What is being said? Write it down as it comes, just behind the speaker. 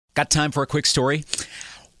Got time for a quick story?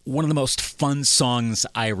 One of the most fun songs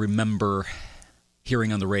I remember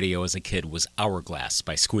hearing on the radio as a kid was Hourglass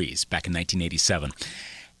by Squeeze back in 1987.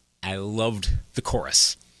 I loved the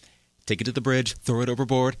chorus. Take it to the bridge, throw it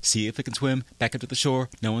overboard, see if it can swim, back up to the shore,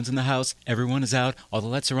 no one's in the house, everyone is out, all the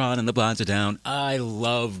lights are on and the blinds are down. I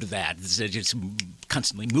loved that. It's just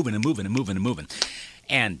constantly moving and moving and moving and moving.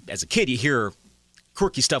 And as a kid, you hear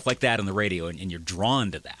quirky stuff like that on the radio, and you're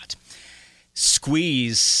drawn to that.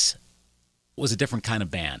 Squeeze was a different kind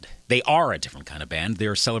of band. They are a different kind of band.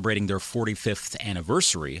 They're celebrating their 45th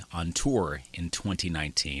anniversary on tour in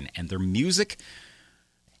 2019, and their music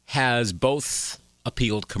has both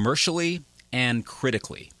appealed commercially and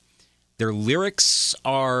critically. Their lyrics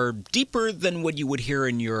are deeper than what you would hear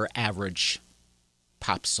in your average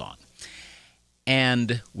pop song.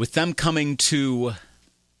 And with them coming to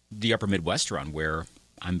the upper Midwest, around where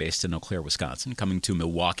I'm based in Eau Claire, Wisconsin, coming to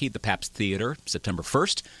Milwaukee, the Pabst Theater, September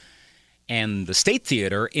 1st, and the State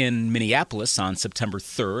Theater in Minneapolis on September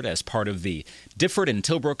 3rd as part of the Difford and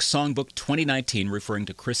Tilbrook Songbook 2019, referring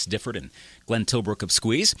to Chris Difford and Glenn Tilbrook of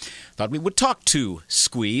Squeeze. Thought we would talk to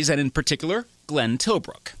Squeeze, and in particular, Glenn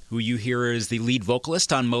Tilbrook, who you hear as the lead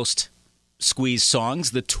vocalist on most Squeeze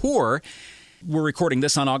songs. The tour, we're recording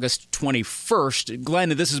this on August 21st. Glenn,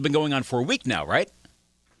 this has been going on for a week now, right?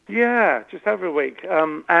 Yeah, just over a week.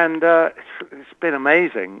 And it's been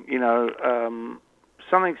amazing,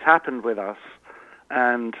 something's happened with us,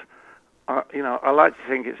 and I like to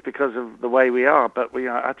think it's because of the way we are. But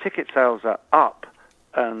our ticket sales are up,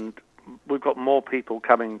 and we've got more people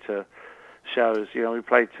coming to shows. We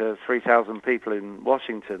played to 3,000 people in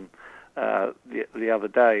Washington the other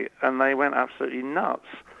day, and they went absolutely nuts.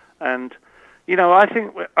 And I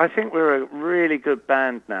think we're a really good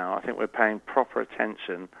band now. I think we're paying proper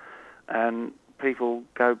attention, and people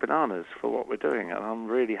go bananas for what we're doing, and I'm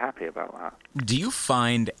really happy about that. Do you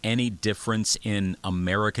find any difference in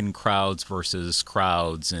American crowds versus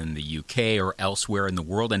crowds in the UK or elsewhere in the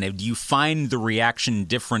world? And do you find the reaction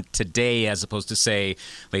different today as opposed to, say,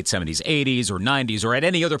 late 70s, 80s, or 90s, or at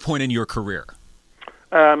any other point in your career?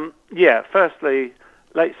 Firstly,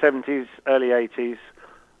 late 70s, early 80s,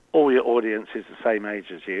 all your audience is the same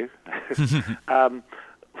age as you.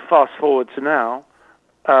 Fast forward to now,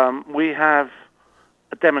 we have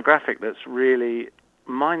a demographic that's really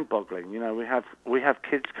mind-boggling. We have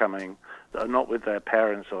kids coming that are not with their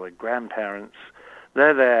parents or their grandparents.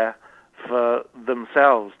 They're there for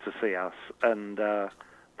themselves to see us, and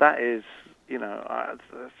that is,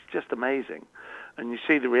 it's just amazing. And you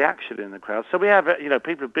see the reaction in the crowd. So we have,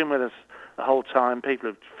 people have been with us the whole time. People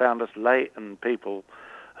have found us late, and people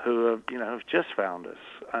who have, have just found us,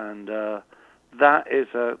 and that is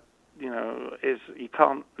you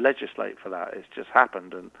can't legislate for that. It's just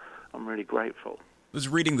happened, and I'm really grateful. I was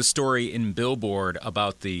reading the story in Billboard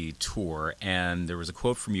about the tour, and there was a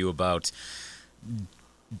quote from you about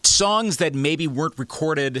songs that maybe weren't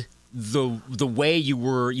recorded the way you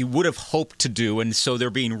would have hoped to do, and so they're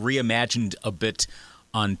being reimagined a bit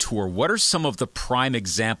on tour. What are some of the prime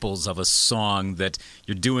examples of a song that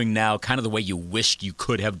you're doing now, kind of the way you wished you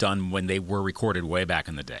could have done when they were recorded way back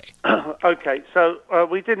in the day? Okay, so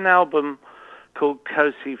we did an album called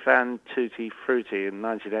Cosi Fan Tutti Frutti in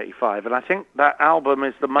 1985, and I think that album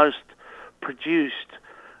is the most produced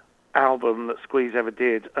album that Squeeze ever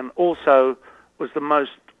did, and also was the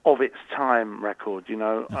most of its time record,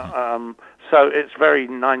 Mm-hmm. So it's very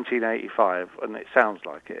 1985, and it sounds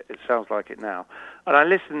like it. It sounds like it now. And I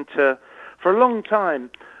listened to, for a long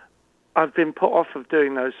time, I've been put off of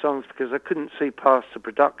doing those songs because I couldn't see past the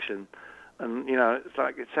production. And, it's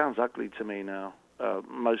like, it sounds ugly to me now,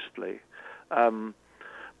 mostly.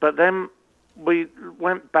 But then Chris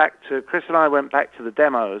and I went back to the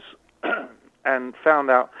demos and found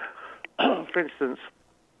out, for instance,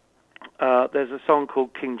 there's a song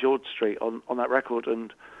called King George Street on that record,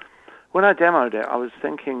 and when I demoed it, I was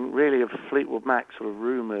thinking really of Fleetwood Mac, sort of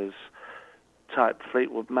Rumours type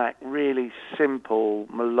Fleetwood Mac, really simple,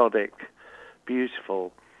 melodic,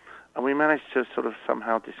 beautiful, and we managed to sort of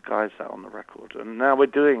somehow disguise that on the record, and now we're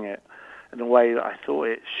doing it in a way that I thought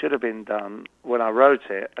it should have been done when I wrote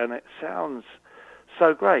it, and it sounds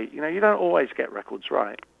so great. You don't always get records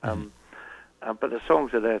right. But the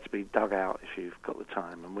songs are there to be dug out if you've got the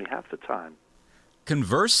time, and we have the time.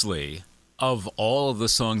 Conversely, of all of the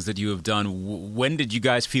songs that you have done, when did you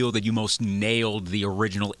guys feel that you most nailed the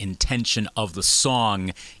original intention of the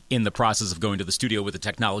song in the process of going to the studio with the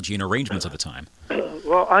technology and arrangements of the time?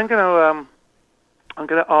 Well, I'm going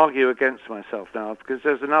to argue against myself now, because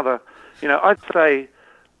there's another. I'd say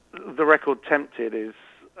the record Tempted is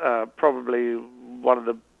probably one of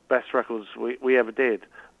the best records we ever did,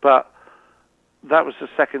 but that was the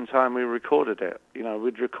second time we recorded it. You know,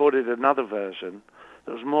 we'd recorded another version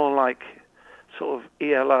that was more like sort of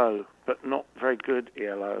ELO, but not very good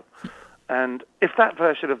ELO. And if that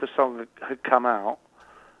version of the song had come out,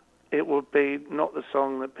 it would be not the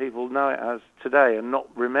song that people know it as today and not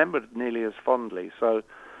remembered nearly as fondly. So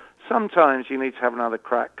sometimes you need to have another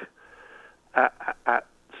crack at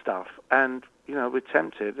stuff. And, you know, we're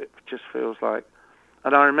tempted. It just feels like...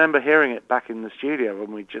 And I remember hearing it back in the studio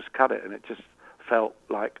when we just cut it, and it just felt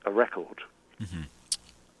like a record. Mm-hmm.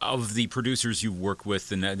 Of the producers you work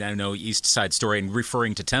with, and I know East Side Story, and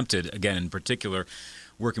referring to Tempted, again, in particular,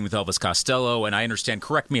 working with Elvis Costello, and I understand,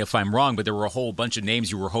 correct me if I'm wrong, but there were a whole bunch of names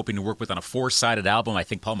you were hoping to work with on a four-sided album. I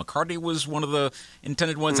think Paul McCartney was one of the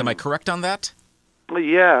intended ones. Am I correct on that? Well,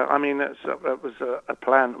 yeah, I mean, that was a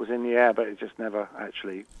plan that was in the air, but it just never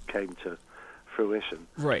actually came to fruition.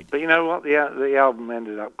 Right. But you know what? The album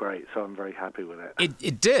ended up great, so I'm very happy with it.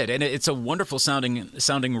 It did, and it's a wonderful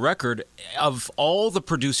sounding record. Of all the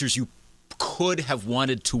producers you could have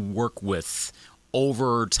wanted to work with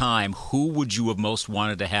over time, who would you have most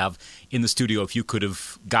wanted to have in the studio if you could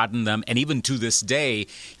have gotten them? And even to this day,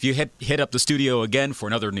 if you hit up the studio again for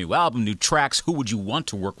another new album, new tracks, who would you want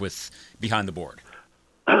to work with behind the board?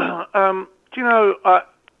 Do you know,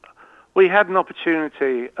 we had an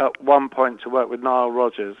opportunity at one point to work with Nile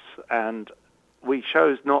Rodgers, and we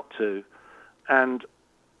chose not to. And,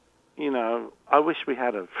 you know, I wish we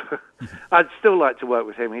had have. I'd still like to work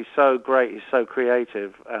with him. He's so great. He's so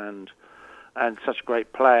creative and such a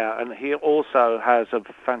great player. And he also has a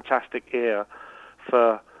fantastic ear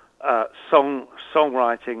for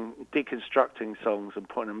songwriting, deconstructing songs and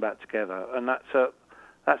putting them back together. And that's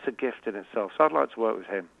a gift in itself. So I'd like to work with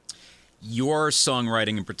him. Your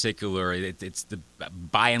songwriting in particular, it's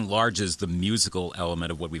by and large is the musical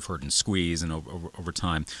element of what we've heard in Squeeze and over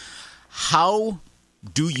time. How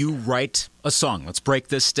do you write a song? Let's break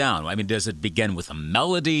this down. I mean, does it begin with a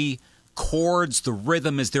melody, chords, the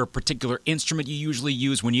rhythm? Is there a particular instrument you usually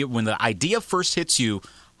use when the idea first hits you?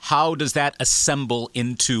 How does that assemble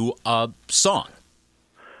into a song?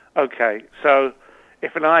 Okay, so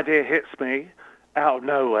if an idea hits me out of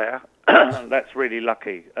nowhere, that's really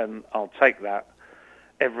lucky, and I'll take that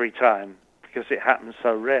every time because it happens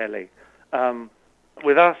so rarely.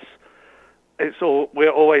 With us,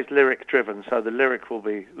 we're always lyric driven, so the lyric will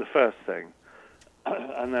be the first thing,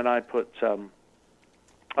 and then I put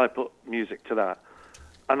music to that,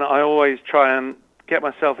 and I always try and get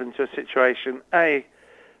myself into a situation A,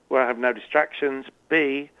 where I have no distractions,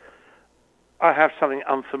 B, I have something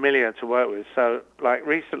unfamiliar to work with. So, like,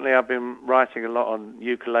 recently I've been writing a lot on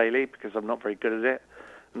ukulele because I'm not very good at it.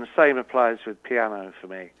 And the same applies with piano for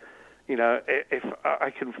me. You know, if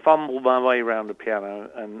I can fumble my way around the piano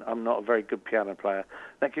and I'm not a very good piano player,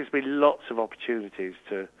 that gives me lots of opportunities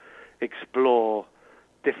to explore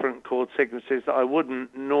different chord sequences that I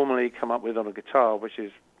wouldn't normally come up with on a guitar, which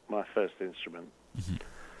is my first instrument. Mm-hmm.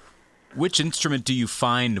 Which instrument do you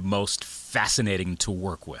find most fascinating to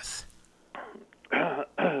work with?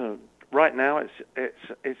 Right now,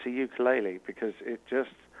 it's a ukulele because it just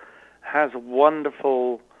has a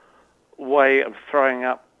wonderful way of throwing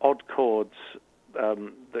up odd chords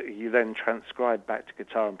that you then transcribe back to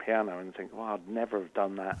guitar and piano and think, "Wow, I'd never have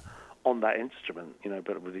done that on that instrument." You know,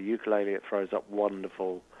 but with the ukulele, it throws up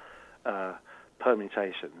wonderful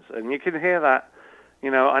permutations, and you can hear that.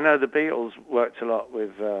 You know, I know the Beatles worked a lot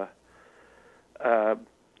with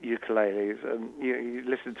ukuleles, and you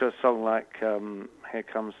listen to a song like Here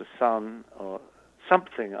Comes the Sun or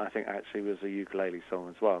something. I think actually was a ukulele song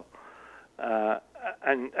as well,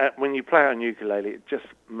 and when you play on ukulele it just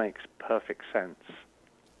makes perfect sense.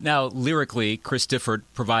 Now, lyrically, Chris Difford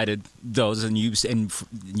provided those, and you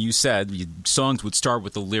said songs would start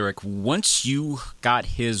with the lyric. Once you got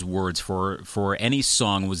his words for any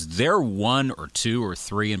song, was there one or two or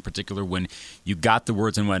three in particular when you got the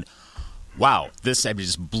words and went, wow, this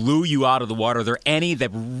just blew you out of the water? Are there any that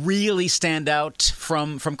really stand out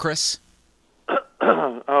from Chris?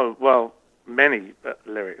 Oh, well, many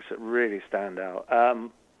lyrics that really stand out.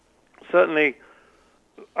 Certainly,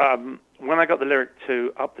 when I got the lyric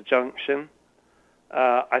to Up the Junction,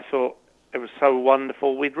 I thought it was so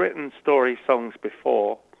wonderful. We'd written story songs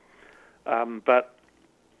before, but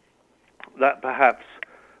that perhaps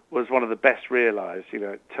was one of the best realized. You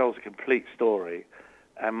know, it tells a complete story.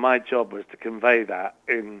 And my job was to convey that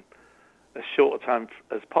in as short a time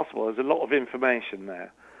as possible. There's a lot of information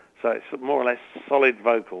there. So it's more or less solid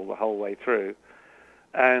vocal the whole way through.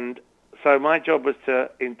 And so my job was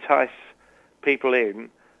to entice people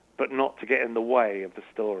in, but not to get in the way of the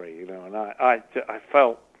story, you know. And I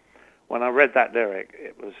felt when I read that lyric,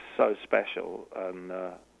 it was so special. And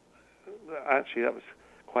actually that was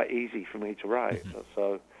quite easy for me to write.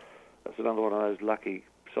 So that's another one of those lucky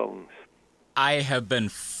songs. I have been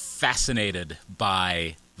fascinated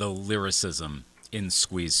by the lyricism in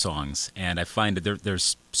Squeeze songs, and I find that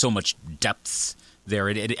there's so much depth there.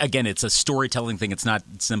 Again, it's a storytelling thing. It's not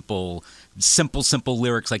simple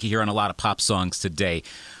lyrics like you hear on a lot of pop songs today.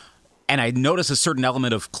 And I notice a certain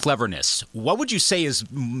element of cleverness. What would you say is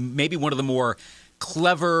maybe one of the more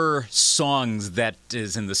clever songs that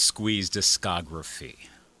is in the Squeeze discography?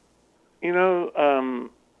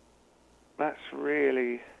 That's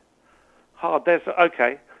really hard. So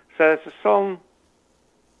there's a song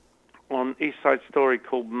on East Side Story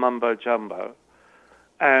called Mumbo Jumbo,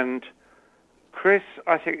 and Chris,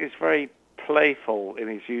 I think, is very playful in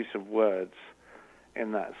his use of words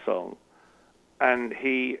in that song, and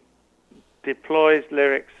he deploys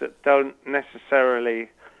lyrics that don't necessarily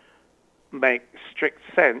make strict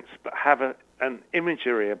sense, but have an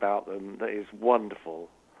imagery about them that is wonderful.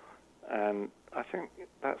 And I think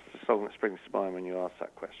that's the song that springs to mind when you ask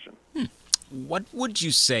that question. What would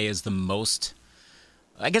you say is the most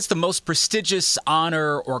prestigious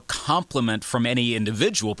honor or compliment from any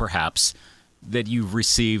individual, perhaps, that you've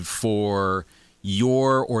received for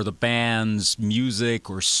your or the band's music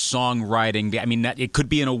or songwriting? I mean, it could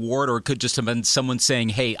be an award, or it could just have been someone saying,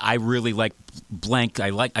 "Hey, I really like blank. I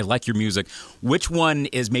like your music." Which one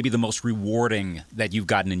is maybe the most rewarding that you've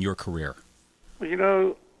gotten in your career?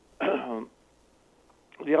 Well,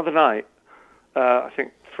 the other night, I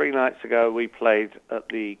think 3 nights ago, we played at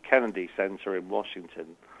the Kennedy Center in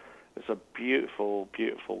Washington. It's a beautiful,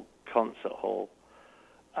 beautiful concert hall.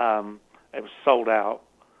 It was sold out.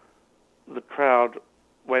 The crowd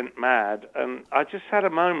went mad, and I just had a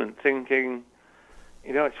moment thinking,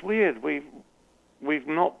 it's weird. We've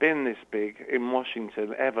not been this big in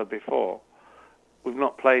Washington ever before. We've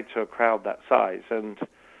not played to a crowd that size, and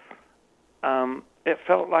it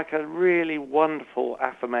felt like a really wonderful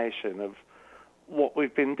affirmation of what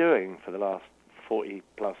we've been doing for the last 40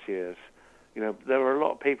 plus years. There were a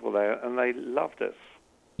lot of people there, and they loved us.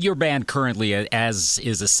 Your band currently, as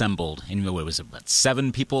is assembled, and what was it, about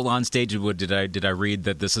 7 people on stage? Did I read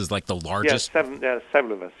that this is like the largest? Yeah,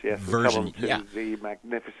 7 of us. Yes, version. We come on to the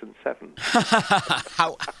Magnificent 7.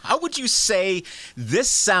 How would you say this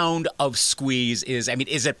sound of Squeeze is? I mean,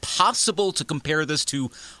 is it possible to compare this to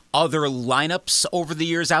other lineups over the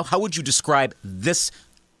years? How would you describe this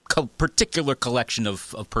particular collection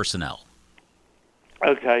of personnel?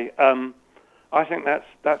 Okay, I think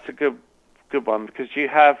that's a good one, because you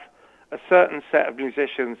have a certain set of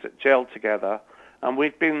musicians that gel together, and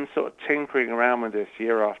we've been sort of tinkering around with this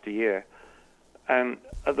year after year. And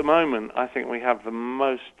at the moment, I think we have the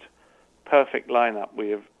most perfect lineup we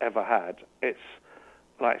have ever had. It's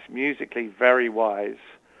musically very wise.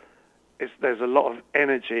 There's a lot of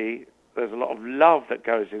energy. There's a lot of love that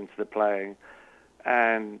goes into the playing,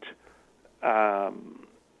 and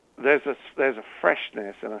there's a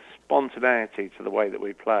freshness and a spontaneity to the way that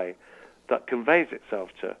we play that conveys itself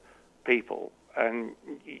to people. And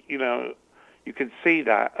you can see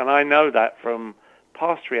that, and I know that from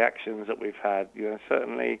past reactions that we've had.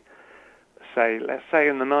 Certainly, let's say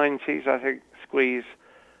in the 90s, I think Squeeze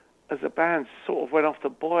as a band sort of went off the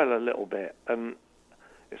boil a little bit, and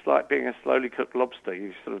it's like being a slowly cooked lobster.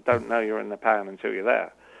 You sort of don't know you're in the pan until you're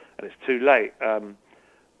there, and it's too late.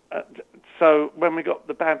 So when we got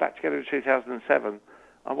the band back together in 2007,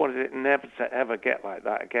 I wanted it never to ever get like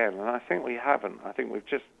that again, and I think we haven't. I think we've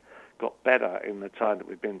just got better in the time that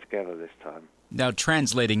we've been together this time. Now,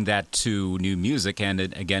 translating that to new music, and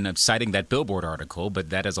again, I'm citing that Billboard article,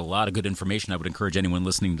 but that has a lot of good information. I would encourage anyone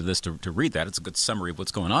listening to this to read that. It's a good summary of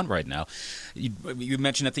what's going on right now. You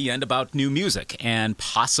mentioned at the end about new music and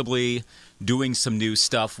possibly doing some new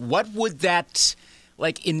stuff. What would that...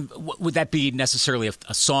 would that be necessarily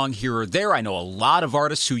a song here or there? I know a lot of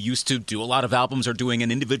artists who used to do a lot of albums are doing an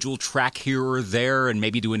individual track here or there and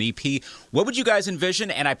maybe do an EP. What would you guys envision?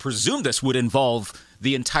 And I presume this would involve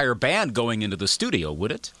the entire band going into the studio,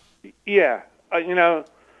 would it? Yeah.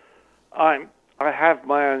 I have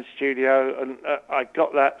my own studio, and I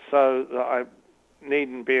got that so that I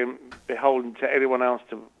needn't be beholden to anyone else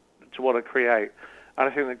to want to create. And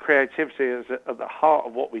I think that creativity is at the heart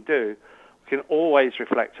of what we do. Can always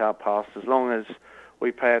reflect our past as long as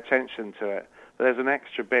we pay attention to it. But there's an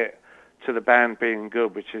extra bit to the band being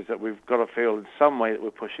good, which is that we've got to feel in some way that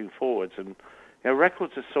we're pushing forwards. And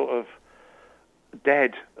records are sort of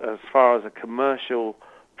dead as far as a commercial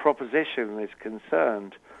proposition is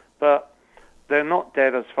concerned, but they're not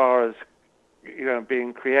dead as far as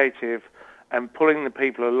being creative and pulling the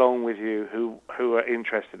people along with you who are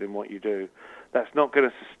interested in what you do. that's not going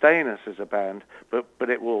to sustain us as a band, but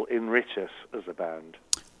it will enrich us as a band.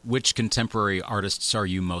 Which contemporary artists are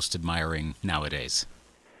you most admiring nowadays?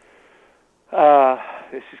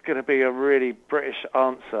 This is going to be a really British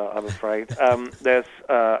answer, I'm afraid. There's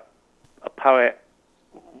a poet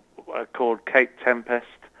called Kate Tempest,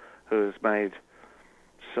 who has made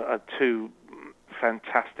 2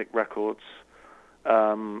 fantastic records.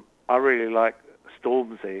 I really like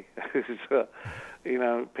Stormzy, who's,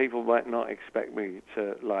 people might not expect me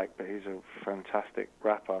to like, but he's a fantastic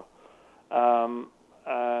rapper.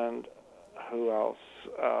 And who else?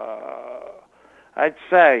 I'd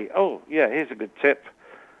say, here's a good tip.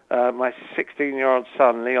 My 16-year-old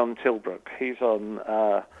son, Leon Tilbrook, he's on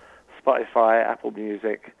Spotify, Apple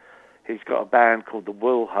Music. He's got a band called the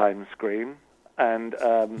Wilhelm Scream, and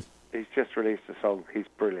he's just released a song. He's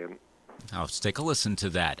brilliant. Let's take a listen to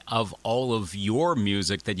that. Of all of your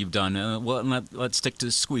music that you've done, let's stick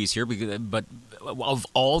to Squeeze here, but of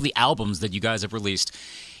all the albums that you guys have released,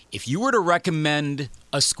 if you were to recommend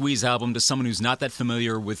a Squeeze album to someone who's not that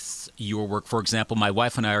familiar with your work, for example, my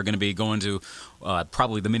wife and I are going to be going to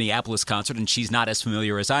probably the Minneapolis concert, and she's not as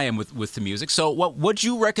familiar as I am with the music. So what would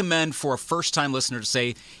you recommend for a first-time listener to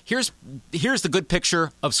say, here's the good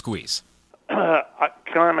picture of Squeeze? Can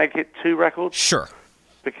I make it 2 records? Sure.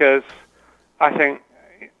 Because I think,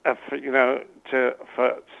 to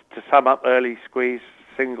sum up early Squeeze,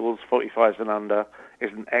 singles 45s and under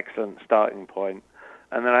is an excellent starting point.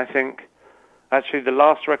 And then I think, actually, the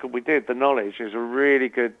last record we did, The Knowledge, is a really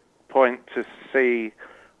good point to see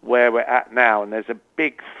where we're at now. And there's a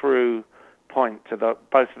big through point to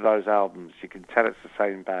both of those albums. You can tell it's the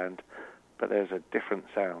same band, but there's a different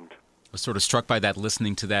sound. I was sort of struck by that,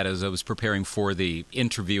 listening to that as I was preparing for the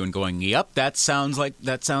interview and going, yep, that sounds like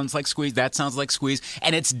Squeeze, that sounds like Squeeze.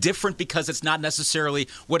 And it's different because it's not necessarily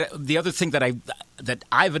what the other thing that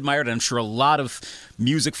I've admired, and I'm sure a lot of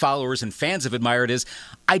music followers and fans have admired, is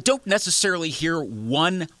I don't necessarily hear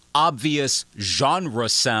one obvious genre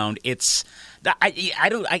sound. I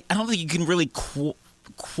don't think you can really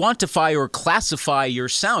quantify or classify your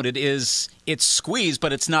sound. It's Squeeze,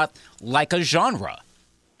 but it's not like a genre.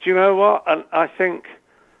 Do you know what? I think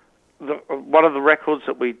one of the records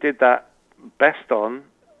that we did that best on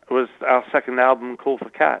was our second album, Call for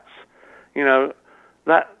Cats.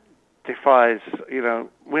 That defies,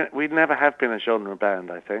 we never have been a genre band,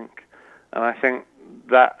 I think. And I think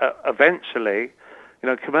that eventually,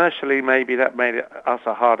 commercially maybe that made us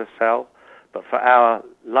a harder sell, but for our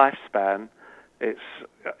lifespan, it's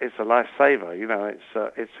a lifesaver.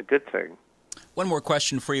 It's a good thing. One more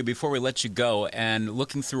question for you before we let you go. And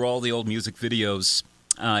looking through all the old music videos,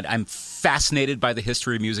 I'm fascinated by the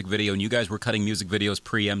history of music video, and you guys were cutting music videos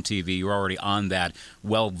pre-MTV. You were already on that,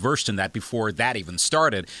 well-versed in that before that even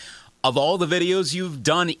started. Of all the videos you've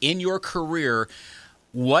done in your career,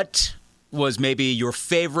 what was maybe your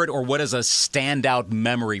favorite, or what is a standout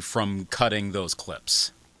memory from cutting those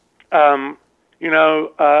clips? I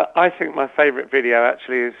think my favorite video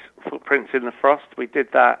actually is Footprints in the Frost. We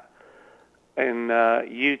did that in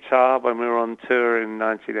Utah when we were on tour in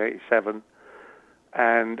 1987,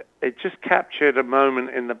 and it just captured a moment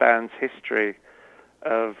in the band's history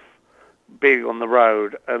of being on the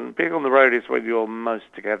road, and being on the road is when you're most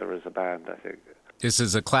together as a band, I think. This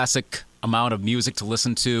is a classic amount of music to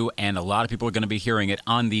listen to, and a lot of people are going to be hearing it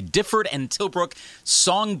on the Difford and Tilbrook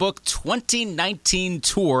Songbook 2019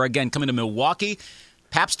 tour. Again, coming to Milwaukee,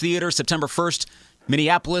 Pabst Theater, September 1st,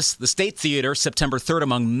 Minneapolis, the State Theater, September 3rd,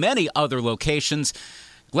 among many other locations.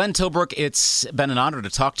 Glenn Tilbrook, it's been an honor to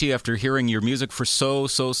talk to you after hearing your music for so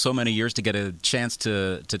many years, to get a chance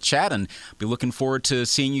to chat, and be looking forward to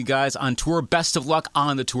seeing you guys on tour. Best of luck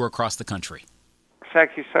on the tour across the country.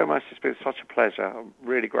 Thank you so much. It's been such a pleasure. I'm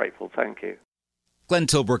really grateful. Thank you. Glenn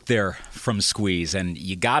Tilbrook there from Squeeze, and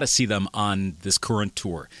you got to see them on this current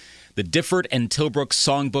tour. The Difford and Tilbrook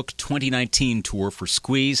Songbook 2019 tour for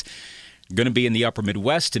Squeeze. Going to be in the Upper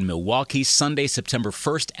Midwest in Milwaukee, Sunday, September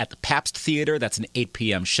 1st at the Pabst Theater. That's an 8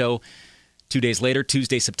 p.m. show. 2 days later,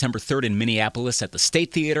 Tuesday, September 3rd in Minneapolis at the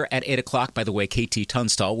State Theater at 8 o'clock. By the way, KT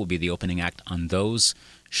Tunstall will be the opening act on those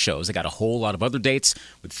shows. I got a whole lot of other dates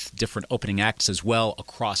with different opening acts as well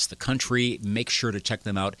across the country. Make sure to check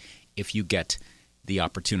them out if you get the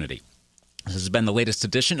opportunity. This has been the latest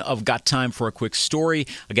edition of Got Time for a Quick Story.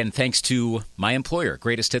 Again, thanks to my employer,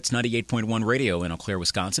 Greatest Hits 98.1 Radio in Eau Claire,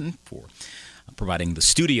 Wisconsin, for providing the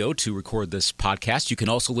studio to record this podcast. You can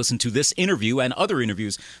also listen to this interview and other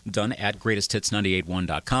interviews done at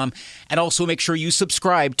greatesthits981.com. And also make sure you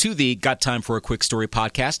subscribe to the Got Time for a Quick Story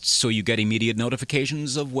podcast so you get immediate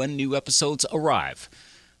notifications of when new episodes arrive.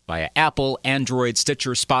 via Apple, Android,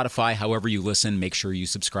 Stitcher, Spotify, however you listen. Make sure you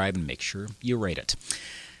subscribe and make sure you rate it.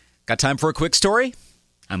 Got time for a quick story?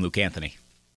 I'm Luke Anthony.